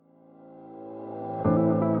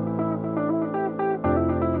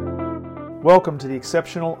Welcome to the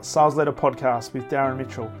Exceptional Sales Leader Podcast with Darren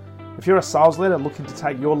Mitchell. If you're a sales leader looking to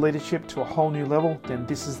take your leadership to a whole new level, then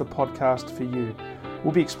this is the podcast for you.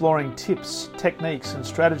 We'll be exploring tips, techniques, and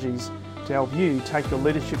strategies to help you take your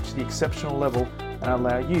leadership to the exceptional level and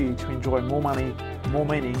allow you to enjoy more money, more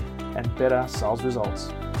meaning, and better sales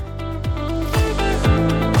results.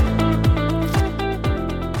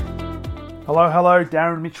 Hello,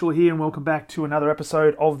 Darren Mitchell here, and welcome back to another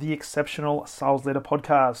episode of the Exceptional Sales Leader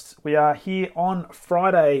Podcast. We are here on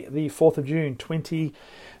Friday, the 4th of June,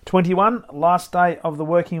 2021, last day of the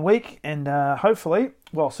working week, and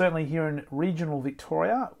certainly here in regional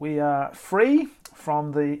Victoria, we are free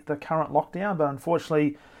from the current lockdown, but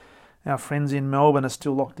unfortunately, our friends in Melbourne are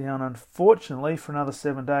still locked down, unfortunately, for another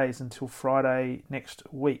 7 days until Friday next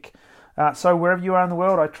week. So wherever you are in the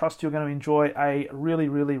world, I trust you're going to enjoy a really,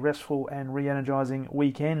 really restful and re-energizing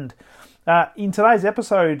weekend. In today's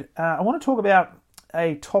episode, I want to talk about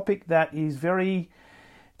a topic that is very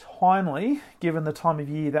timely, given the time of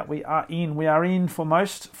year that we are in. We are in for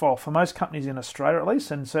most companies in Australia at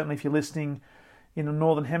least, and certainly if you're listening in the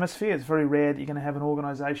Northern Hemisphere, it's very rare that you're going to have an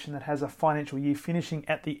organisation that has a financial year finishing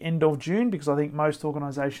at the end of June, because I think most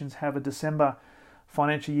organisations have a December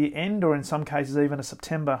financial year end, or in some cases even a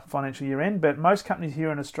September financial year end. But most companies here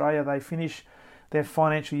in Australia, they finish their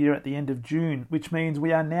financial year at the end of June, which means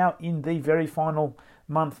we are now in the very final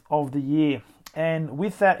month of the year. And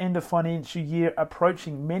with that end of financial year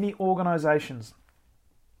approaching, many organisations,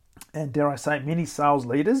 and dare I say many sales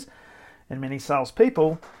leaders and many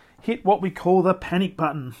salespeople, hit what we call the panic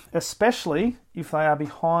button, especially if they are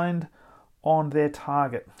behind on their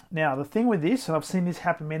target. Now, the thing with this, and I've seen this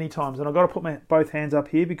happen many times, and I've got to put both hands up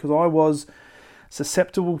here because I was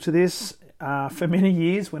susceptible to this for many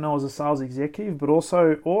years when I was a sales executive, but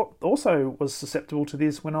also was susceptible to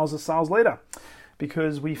this when I was a sales leader,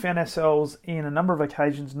 because we found ourselves in a number of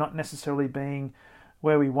occasions not necessarily being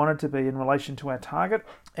where we wanted to be in relation to our target,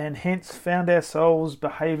 and hence found ourselves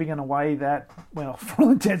behaving in a way that, well, for all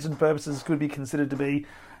intents and purposes, could be considered to be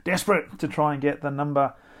desperate to try and get the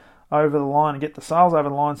number over the line and get the sales over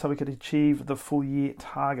the line so we could achieve the full year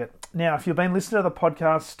target. Now, if you've been listening to the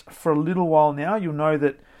podcast for a little while now, you'll know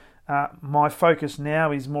that my focus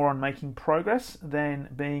now is more on making progress than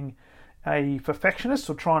being a perfectionist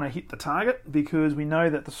or trying to hit the target, because we know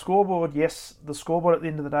that the scoreboard at the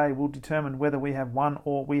end of the day will determine whether we have won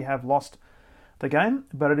or we have lost the game,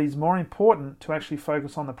 but it is more important to actually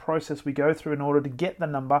focus on the process we go through in order to get the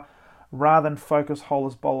number, rather than focus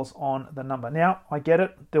holus bolus on the number. Now, I get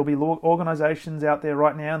it. There'll be organisations out there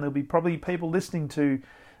right now, and there'll be probably people listening to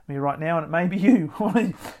me right now, and it may be you.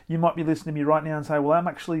 You might be listening to me right now and say, well, I'm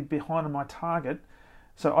actually behind on my target,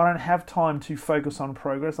 so I don't have time to focus on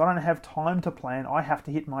progress. I don't have time to plan. I have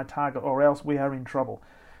to hit my target or else we are in trouble.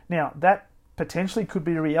 Now, that potentially could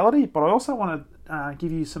be a reality, but I also want to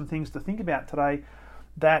give you some things to think about today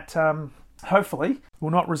that hopefully will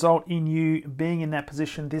not result in you being in that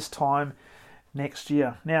position this time next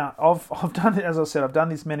year. Now, I've done it, as I said, I've done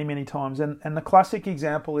this many times, and the classic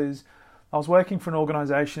example is I was working for an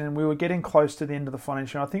organisation and we were getting close to the end of the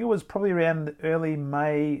financial year. I think it was probably around early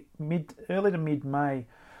to mid-May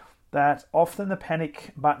that often the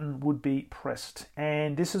panic button would be pressed.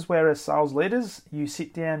 And this is where, as sales leaders, you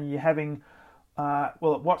sit down and you're having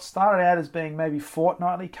what started out as being maybe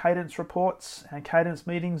fortnightly cadence reports and cadence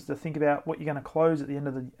meetings to think about what you're going to close at the end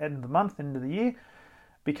of the month, end of the year,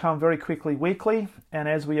 become very quickly weekly. And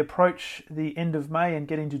as we approach the end of May and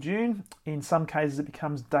get into June, in some cases it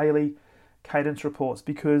becomes daily cadence reports,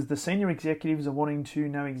 because the senior executives are wanting to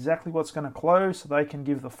know exactly what's going to close so they can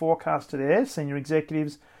give the forecast to their senior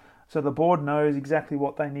executives, so the board knows exactly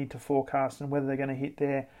what they need to forecast and whether they're going to hit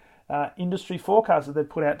their industry forecast that they've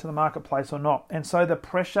put out to the marketplace or not. And so the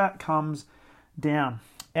pressure comes down.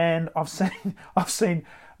 And I've seen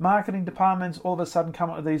marketing departments all of a sudden come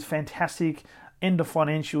up with these fantastic end of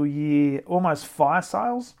financial year, almost fire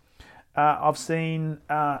sales. I've seen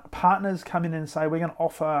partners come in and say, we're going to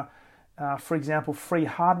offer, for example, free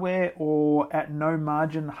hardware or at no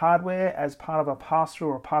margin hardware as part of a pass-through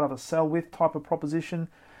or part of a sell-with type of proposition.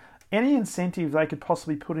 Any incentive they could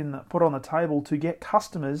possibly put on the table to get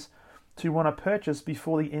customers to want to purchase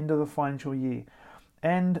before the end of the financial year.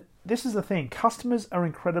 And this is the thing, customers are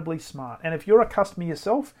incredibly smart. And if you're a customer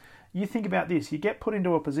yourself, you think about this, you get put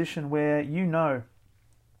into a position where you know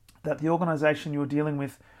that the organisation you're dealing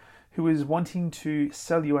with who is wanting to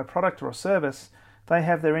sell you a product or a service, they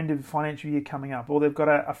have their end of financial year coming up, or they've got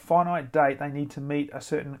a finite date they need to meet a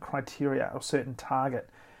certain criteria or certain target.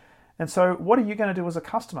 And so what are you going to do as a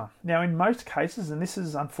customer? Now, in most cases, and this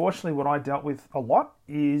is unfortunately what I dealt with a lot,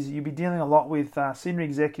 is you'd be dealing a lot with senior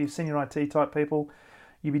executives, senior IT type people,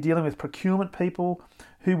 You'd be dealing with procurement people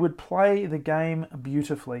who would play the game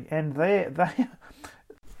beautifully, and they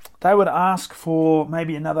would ask for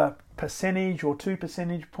maybe another percentage or 2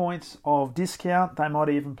 percentage points of discount. They might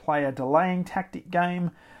even play a delaying tactic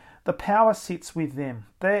game. The power sits with them.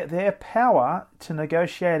 Their power to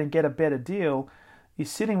negotiate and get a better deal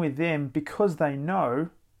is sitting with them because they know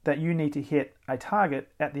that you need to hit a target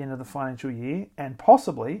at the end of the financial year, and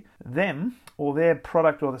possibly them or their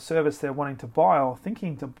product or the service they're wanting to buy or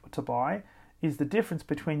thinking to buy is the difference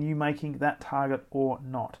between you making that target or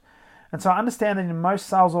not. And so I understand that in most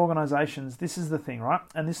sales organizations, this is the thing, right?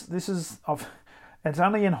 And this is it's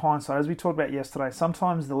only in hindsight, as we talked about yesterday.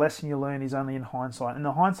 Sometimes the lesson you learn is only in hindsight. And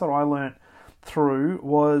the hindsight I learned through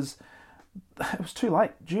was it was too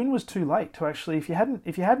late. June was too late to actually, if you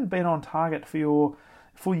hadn't been on target for your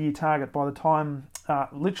full year target by the time,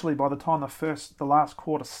 literally by the time the last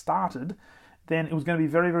quarter started, then it was going to be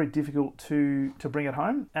very, very difficult to bring it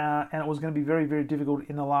home, and it was going to be very, very difficult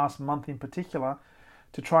in the last month in particular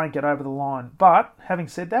to try and get over the line. But having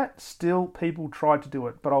said that, still people tried to do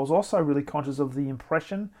it. But I was also really conscious of the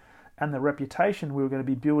impression and the reputation we were going to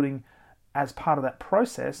be building as part of that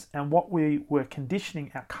process, and what we were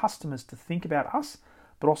conditioning our customers to think about us,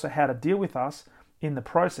 but also how to deal with us in the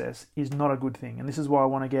process is not a good thing. And this is why I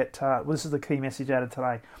want to get, this is the key message out of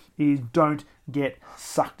today, is don't get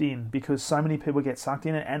sucked in, because so many people get sucked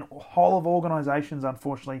in, and whole of organizations,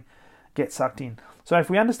 unfortunately, get sucked in. So if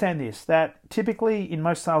we understand this, that typically in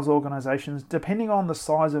most sales organizations, depending on the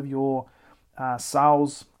size of your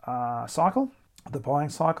sales cycle, the buying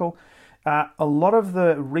cycle, a lot of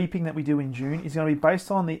the reaping that we do in June is going to be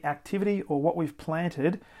based on the activity or what we've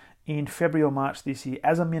planted in February or March this year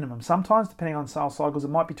as a minimum. Sometimes, depending on sales cycles, it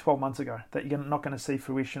might be 12 months ago that you're not going to see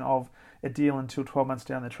fruition of a deal until 12 months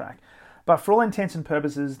down the track. But for all intents and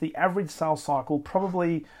purposes, the average sales cycle,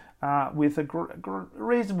 probably with a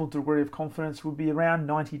reasonable degree of confidence, would be around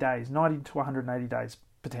 90 days, 90 to 180 days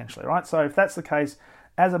potentially, right? So if that's the case,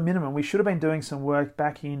 as a minimum, we should have been doing some work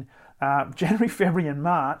back in January, February and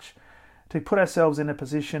March to put ourselves in a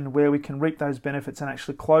position where we can reap those benefits and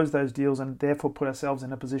actually close those deals, and therefore put ourselves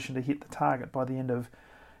in a position to hit the target by the end of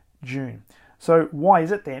June. So why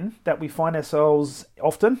is it then that we find ourselves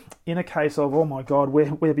often in a case of, oh my God,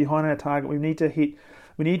 we're behind our target, we need to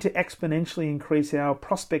exponentially increase our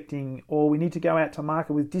prospecting, or we need to go out to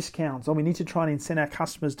market with discounts, or we need to try and incent our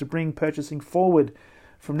customers to bring purchasing forward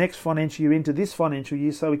from next financial year into this financial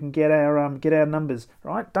year so we can get our numbers,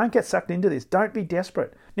 right? Don't get sucked into this. Don't be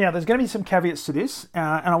desperate. Now, there's going to be some caveats to this,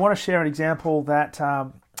 and I want to share an example that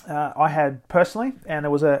I had personally, and it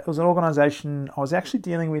was an organisation. I was actually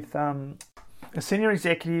dealing with a senior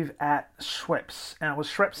executive at Schweppes, and it was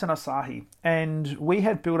Schweppes and Asahi, and we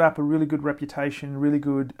had built up a really good reputation, really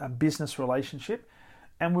good business relationship,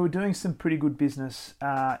 and we were doing some pretty good business.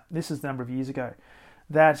 This is a number of years ago.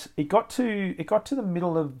 That it got to the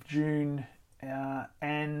middle of June,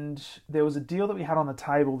 and there was a deal that we had on the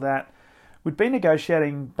table that we'd been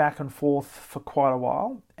negotiating back and forth for quite a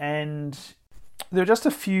while, and there were just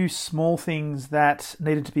a few small things that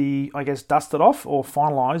needed to be, I guess, dusted off or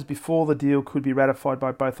finalised before the deal could be ratified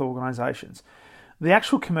by both organisations. The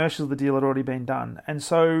actual commercials of the deal had already been done, and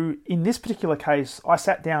so in this particular case, I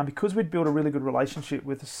sat down because we'd built a really good relationship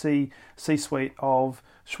with the C-suite of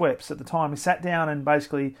Schweppes at the time. We sat down and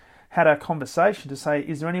basically had a conversation to say,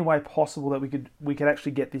 is there any way possible that we could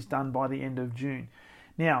actually get this done by the end of June?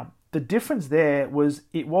 Now, the difference there was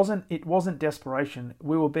it wasn't desperation.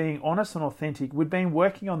 We were being honest and authentic. We'd been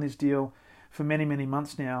working on this deal for many, many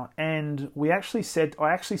months now, and I actually said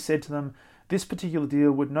to them, this particular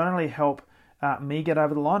deal would not only help me get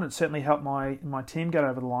over the line, it certainly helped my team get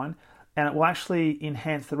over the line, and it will actually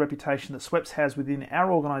enhance the reputation that Schweppes has within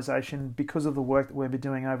our organisation because of the work that we've been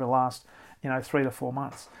doing over the last 3 to 4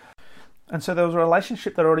 months. And so there was a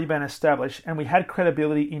relationship that had already been established, and we had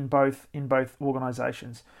credibility in both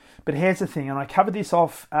organisations. But here's the thing, and I covered this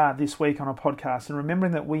off this week on a podcast, and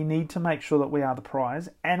remembering that we need to make sure that we are the prize,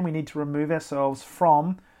 and we need to remove ourselves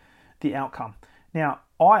from the outcome. Now,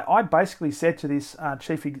 I basically said to this I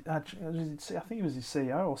think it was his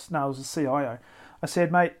CEO, it was the CIO. I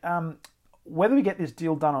said, mate, whether we get this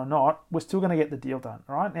deal done or not, we're still going to get the deal done,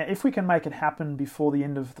 right? Now, if we can make it happen before the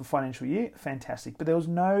end of the financial year, fantastic. But there was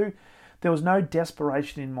no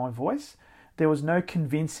desperation in my voice. There was no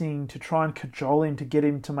convincing to try and cajole him to get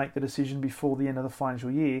him to make the decision before the end of the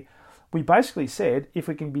financial year. We basically said, if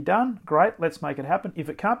it can be done, great, let's make it happen. If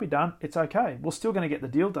it can't be done, it's okay. We're still going to get the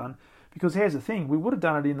deal done. Because here's the thing, we would have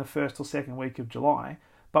done it in the first or second week of July,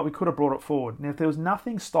 but we could have brought it forward. Now, if there was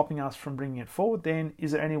nothing stopping us from bringing it forward, then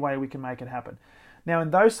is there any way we can make it happen? Now,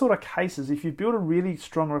 in those sort of cases, if you've built a really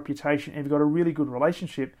strong reputation and you've got a really good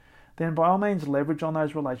relationship, then by all means leverage on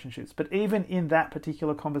those relationships. But even in that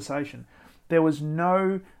particular conversation, there was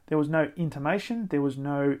no intimation, there was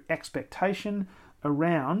no expectation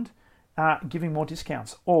around giving more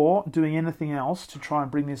discounts or doing anything else to try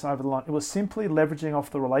and bring this over the line. It was simply leveraging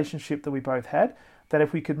off the relationship that we both had, that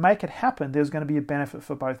if we could make it happen, there was going to be a benefit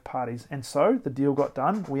for both parties. And so the deal got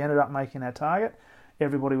done. We ended up making our target.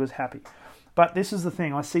 Everybody was happy. But this is the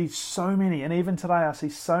thing, I see so many, and even today I see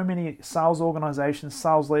so many sales organizations,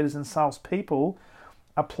 sales leaders and sales people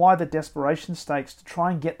apply the desperation stakes to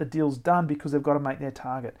try and get the deals done because they've got to make their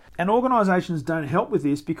target. And organizations don't help with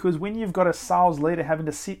this because when you've got a sales leader having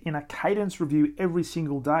to sit in a cadence review every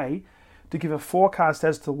single day to give a forecast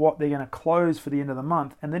as to what they're going to close for the end of the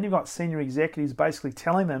month, and then you've got senior executives basically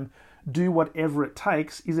telling them do whatever it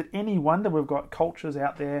takes, is it any wonder we've got cultures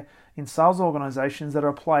out there in sales organizations that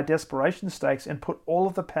apply desperation stakes and put all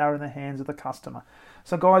of the power in the hands of the customer?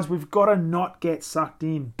 So guys, we've got to not get sucked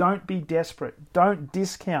in. Don't be desperate. Don't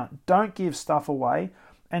discount. Don't give stuff away.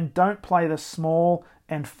 And don't play the small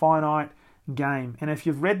and finite game. And if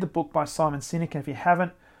you've read the book by Simon Sinek, and if you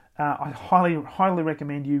haven't, I highly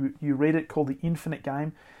recommend you read it, called The Infinite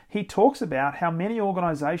Game. He talks about how many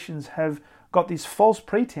organizations have got this false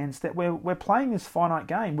pretense that we're playing this finite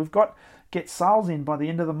game. We've got to get sales in by the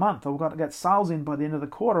end of the month, or we've got to get sales in by the end of the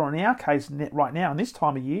quarter, or in our case, right now, in this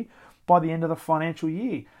time of year, by the end of the financial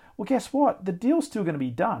year. Well, guess what? The deal's still going to be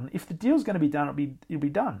done. If the deal's going to be done, it'll be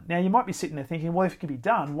done. Now, you might be sitting there thinking, well, if it can be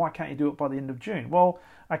done, why can't you do it by the end of June? Well,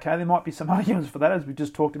 okay, there might be some arguments for that, as we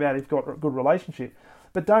just talked about, if you've got a good relationship.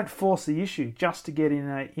 But don't force the issue just to get in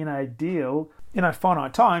a deal in a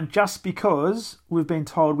finite time, just because we've been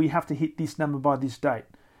told we have to hit this number by this date.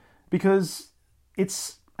 Because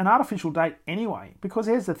it's an artificial date anyway. Because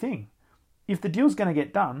here's the thing. If the deal's going to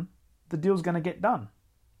get done, the deal's going to get done.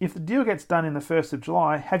 If the deal gets done in the 1st of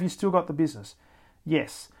July, have you still got the business?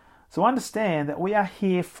 Yes. So understand that we are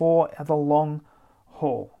here for the long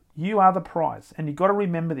haul. You are the prize, and you've got to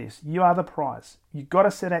remember this. You are the prize. You've got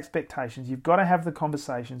to set expectations. You've got to have the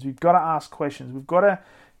conversations. We've got to ask questions. We've got to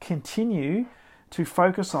continue to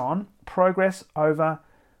focus on progress over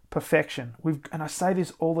perfection. And I say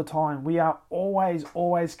this all the time. We are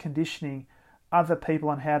always conditioning other people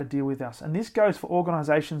on how to deal with us. And this goes for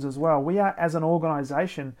organizations as well. We are, as an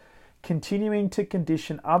organization, continuing to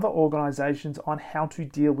condition other organizations on how to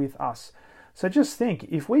deal with us. So just think,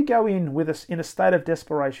 if we go in with us in a state of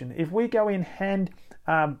desperation, if we go in hand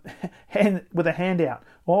with a handout,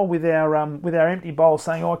 or with our empty bowl,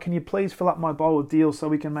 saying, "Oh, can you please fill up my bowl with deals so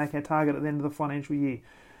we can make our target at the end of the financial year?"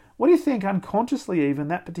 What do you think unconsciously even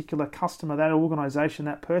that particular customer, that organization,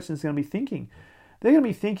 that person is going to be thinking? They're going to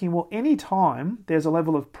be thinking, well, any time there's a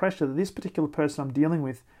level of pressure that this particular person I'm dealing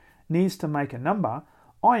with needs to make a number,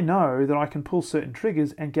 I know that I can pull certain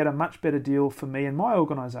triggers and get a much better deal for me and my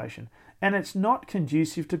organization. And it's not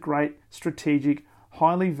conducive to great, strategic,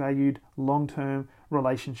 highly valued, long-term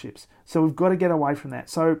relationships. So we've got to get away from that.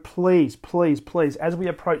 So please, as we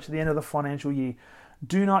approach the end of the financial year,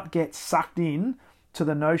 do not get sucked in to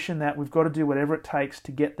the notion that we've got to do whatever it takes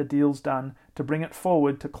to get the deals done, to bring it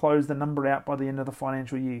forward, to close the number out by the end of the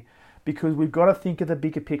financial year. Because we've got to think of the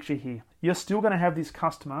bigger picture here. You're still going to have this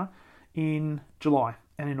customer in July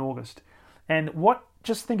and in August. And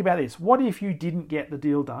just think about this. What if you didn't get the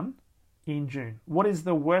deal done in June? What is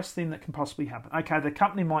the worst thing that can possibly happen? Okay, the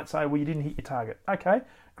company might say, well, you didn't hit your target. Okay,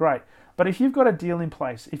 great. But if you've got a deal in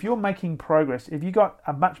place, if you're making progress, if you've got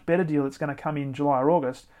a much better deal that's going to come in July or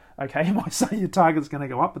August, okay, you might say your target's going to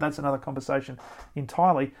go up, but that's another conversation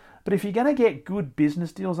entirely. But if you're going to get good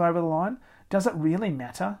business deals over the line, does it really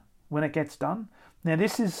matter when it gets done? Now,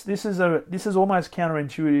 this is almost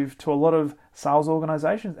counterintuitive to a lot of sales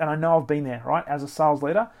organizations, and I know I've been there, right? As a sales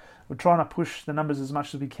leader, we're trying to push the numbers as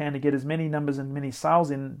much as we can to get as many numbers and many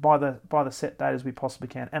sales in by the set date as we possibly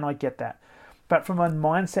can, and I get that. But from a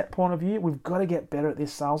mindset point of view, we've got to get better at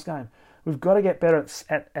this sales game. We've got to get better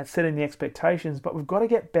at setting the expectations, but we've got to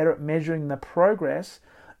get better at measuring the progress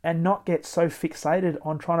and not get so fixated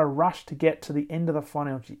on trying to rush to get to the end of the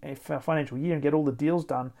financial year and get all the deals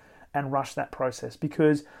done and rush that process.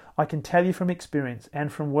 Because I can tell you from experience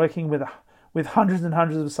and from working with hundreds and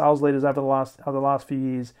hundreds of sales leaders over the last few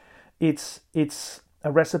years, it's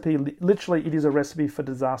a recipe. Literally, it is a recipe for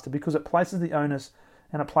disaster, because it places the onus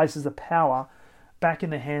and it places the power back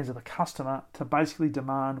in the hands of the customer to basically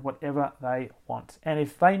demand whatever they want. And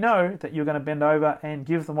if they know that you're going to bend over and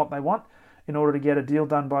give them what they want in order to get a deal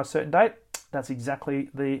done by a certain date, that's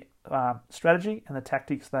exactly the strategy and the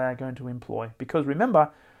tactics they are going to employ. Because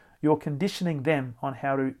remember, you're conditioning them on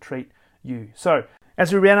how to treat you. So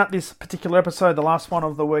As we round up this particular episode, the last one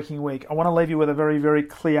of the working week, I want to leave you with a very, very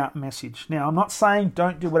clear message. Now, I'm not saying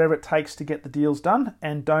don't do whatever it takes to get the deals done,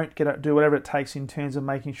 and don't do whatever it takes in terms of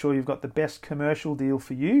making sure you've got the best commercial deal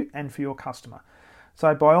for you and for your customer.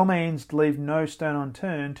 So by all means, leave no stone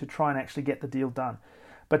unturned to try and actually get the deal done.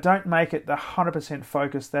 But don't make it the 100%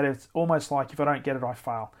 focus that it's almost like if I don't get it, I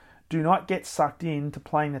fail. Do not get sucked into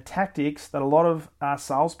playing the tactics that a lot of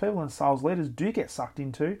salespeople and sales leaders do get sucked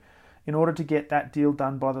into in order to get that deal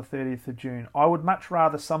done by the 30th of June. I would much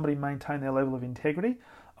rather somebody maintain their level of integrity.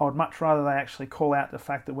 I would much rather they actually call out the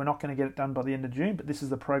fact that we're not going to get it done by the end of June, but this is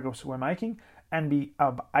the progress we're making, and be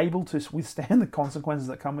able to withstand the consequences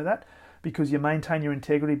that come with that, because you maintain your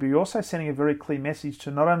integrity, but you're also sending a very clear message to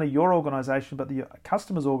not only your organization, but the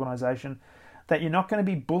customer's organization, that you're not going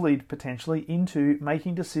to be bullied potentially into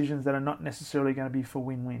making decisions that are not necessarily going to be for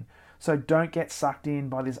win-win. So don't get sucked in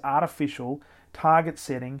by this artificial target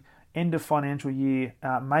setting, end of financial year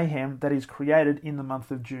mayhem that is created in the month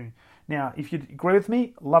of June. Now, if you agree with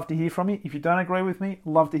me, love to hear from you. If you don't agree with me,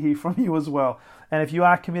 love to hear from you as well. And if you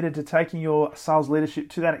are committed to taking your sales leadership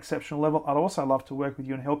to that exceptional level, I'd also love to work with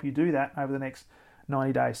you and help you do that over the next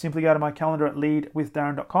 90 days. Simply go to my calendar at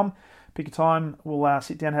leadwithdarren.com. Pick a time, we'll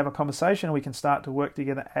sit down and have a conversation, and we can start to work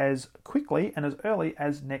together as quickly and as early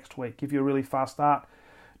as next week. Give you a really fast start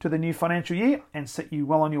to the new financial year and set you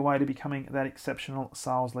well on your way to becoming that exceptional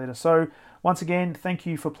sales leader. So once again, thank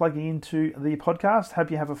you for plugging into the podcast. Hope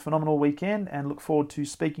you have a phenomenal weekend, and look forward to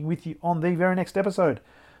speaking with you on the very next episode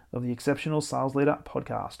of the Exceptional Sales Leader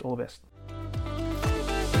podcast. All the best.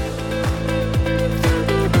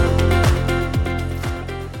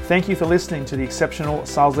 Thank you for listening to the Exceptional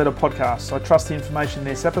Sales Leader podcast. I trust the information in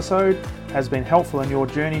this episode has been helpful in your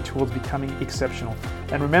journey towards becoming exceptional.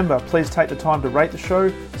 And remember, please take the time to rate the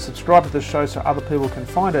show, subscribe to the show so other people can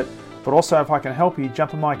find it. But also, if I can help you,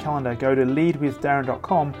 jump on my calendar, go to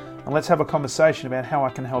leadwithdarren.com, and let's have a conversation about how I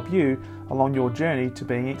can help you along your journey to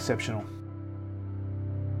being exceptional.